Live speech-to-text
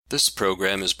This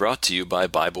program is brought to you by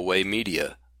Bible Way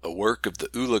Media, a work of the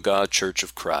Ulaga Church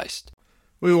of Christ.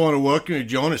 We want to welcome you to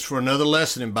join us for another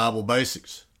lesson in Bible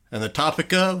Basics, and the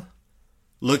topic of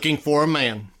Looking for a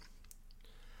Man.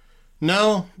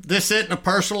 No, this isn't a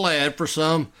personal ad for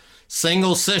some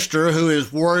single sister who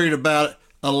is worried about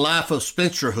a life of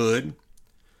spinsterhood.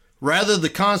 Rather, the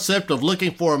concept of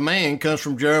looking for a man comes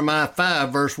from Jeremiah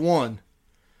 5, verse 1.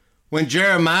 When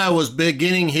Jeremiah was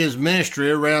beginning his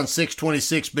ministry around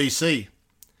 626 BC,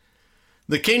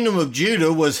 the kingdom of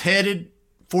Judah was headed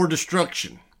for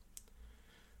destruction.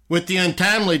 With the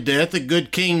untimely death of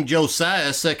good King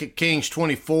Josiah, 2 Kings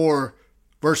 24,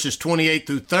 verses 28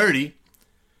 through 30,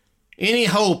 any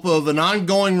hope of an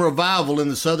ongoing revival in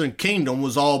the southern kingdom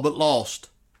was all but lost.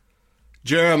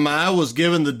 Jeremiah was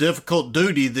given the difficult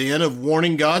duty then of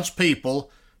warning God's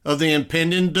people of the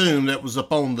impending doom that was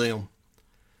upon them.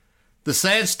 The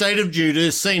sad state of Judah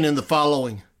is seen in the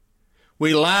following.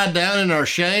 We lie down in our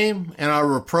shame, and our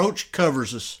reproach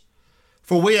covers us.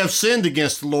 For we have sinned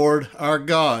against the Lord our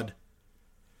God.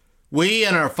 We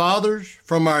and our fathers,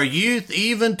 from our youth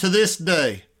even to this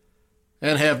day,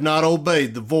 and have not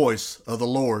obeyed the voice of the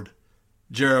Lord.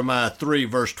 Jeremiah 3,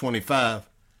 verse 25.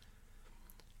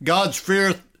 God's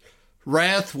fierce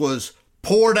wrath was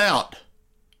poured out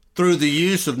through the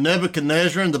use of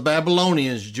Nebuchadnezzar and the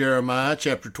Babylonians, Jeremiah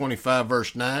chapter 25,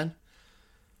 verse 9.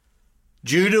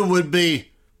 Judah would be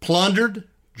plundered,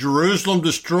 Jerusalem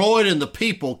destroyed, and the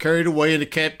people carried away into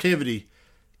captivity,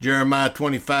 Jeremiah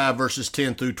 25, verses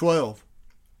 10 through 12.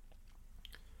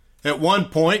 At one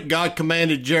point, God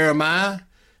commanded Jeremiah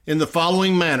in the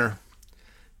following manner.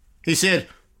 He said,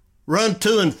 "Run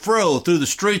to and fro through the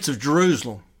streets of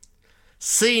Jerusalem.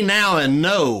 See now and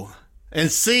know, and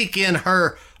seek in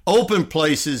her open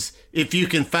places if you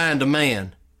can find a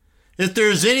man. If there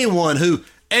is anyone who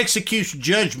executes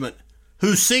judgment,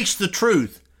 who seeks the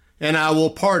truth, and I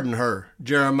will pardon her."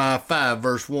 Jeremiah 5,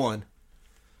 verse 1.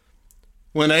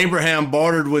 When Abraham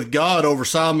bartered with God over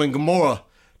Sodom and Gomorrah,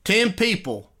 10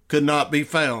 people could not be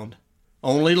found.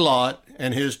 Only Lot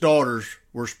and his daughters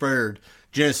were spared.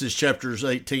 Genesis chapters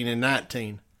 18 and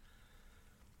 19.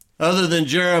 Other than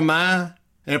Jeremiah,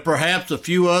 and perhaps a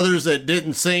few others that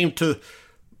didn't seem to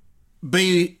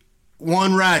be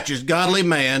one righteous, godly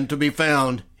man to be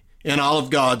found in all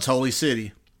of God's holy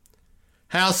city.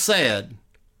 How sad.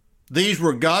 These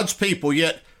were God's people,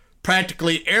 yet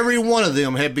practically every one of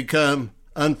them had become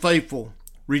unfaithful,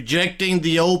 rejecting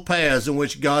the old paths in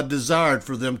which God desired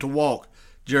for them to walk.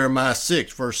 Jeremiah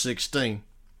 6, verse 16.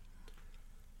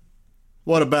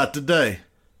 What about today?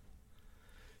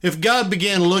 If God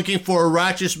began looking for a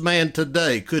righteous man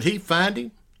today, could he find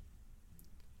him?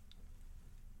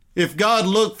 If God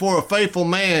looked for a faithful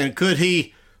man, could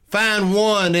he find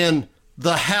one in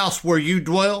the house where you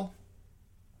dwell?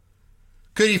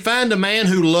 Could he find a man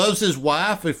who loves his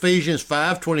wife, Ephesians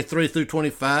 5, 23 through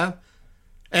 25,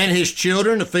 and his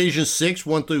children, Ephesians 6,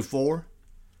 1 through 4?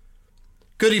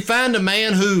 Could he find a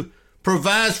man who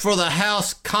provides for the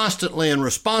house constantly and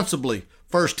responsibly,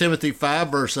 1 Timothy 5,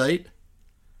 verse 8?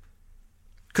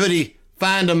 Could he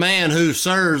find a man who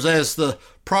serves as the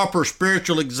proper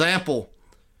spiritual example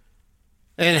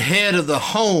and head of the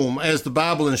home as the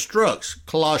Bible instructs,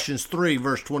 Colossians 3,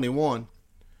 verse 21?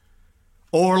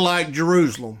 Or like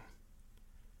Jerusalem,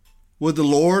 would the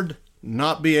Lord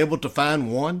not be able to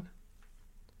find one?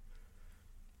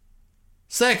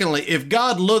 Secondly, if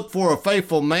God looked for a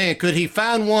faithful man, could he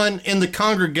find one in the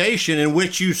congregation in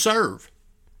which you serve?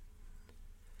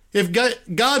 If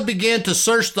God began to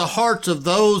search the hearts of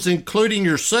those, including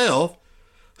yourself,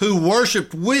 who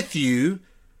worshiped with you,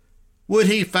 would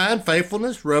he find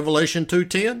faithfulness? Revelation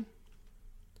 2:10.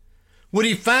 Would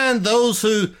he find those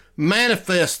who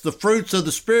manifest the fruits of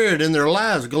the Spirit in their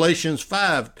lives? Galatians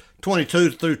 5,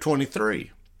 22 through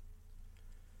 23.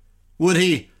 Would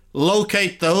he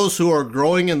locate those who are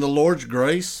growing in the Lord's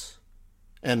grace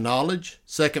and knowledge?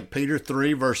 2 Peter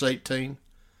 3, verse 18.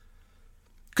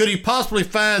 Could he possibly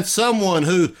find someone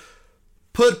who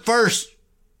put first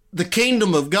the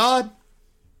kingdom of God?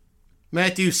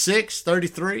 Matthew 6,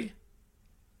 33.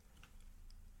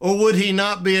 Or would he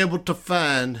not be able to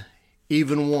find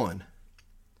even one?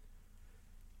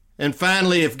 And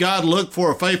finally, if God looked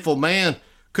for a faithful man,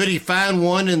 could he find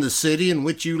one in the city in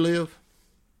which you live?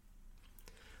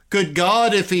 Could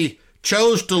God, if he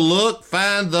chose to look,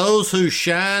 find those who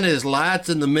shine as lights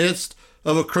in the midst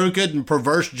of a crooked and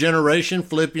perverse generation?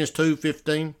 Philippians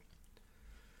 2:15.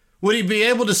 Would he be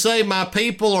able to say, my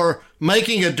people are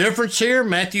making a difference here?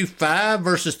 Matthew 5,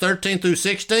 verses 13 through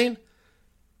 16.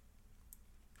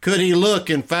 Could he look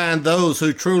and find those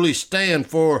who truly stand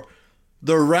for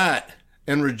the right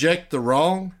and reject the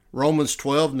wrong? Romans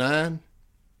 12:9?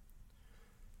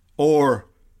 Or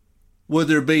would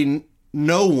there be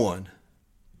no one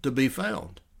to be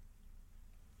found?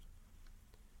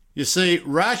 You see,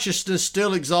 righteousness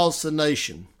still exalts the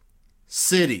nation,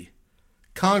 city,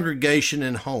 congregation,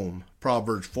 and home,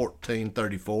 Proverbs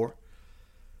 14:34.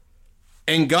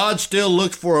 And God still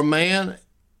looks for a man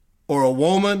or a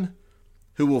woman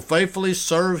who will faithfully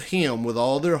serve him with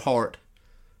all their heart,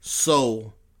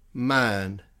 soul,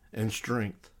 mind, and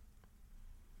strength.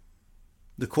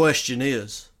 The question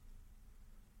is,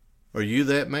 are you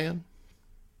that man?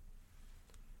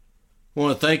 I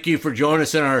want to thank you for joining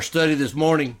us in our study this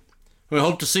morning. We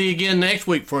hope to see you again next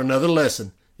week for another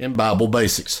lesson in Bible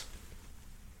Basics.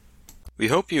 We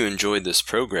hope you enjoyed this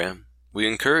program. We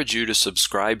encourage you to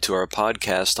subscribe to our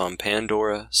podcast on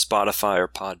Pandora, Spotify, or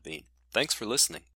Podbean. Thanks for listening.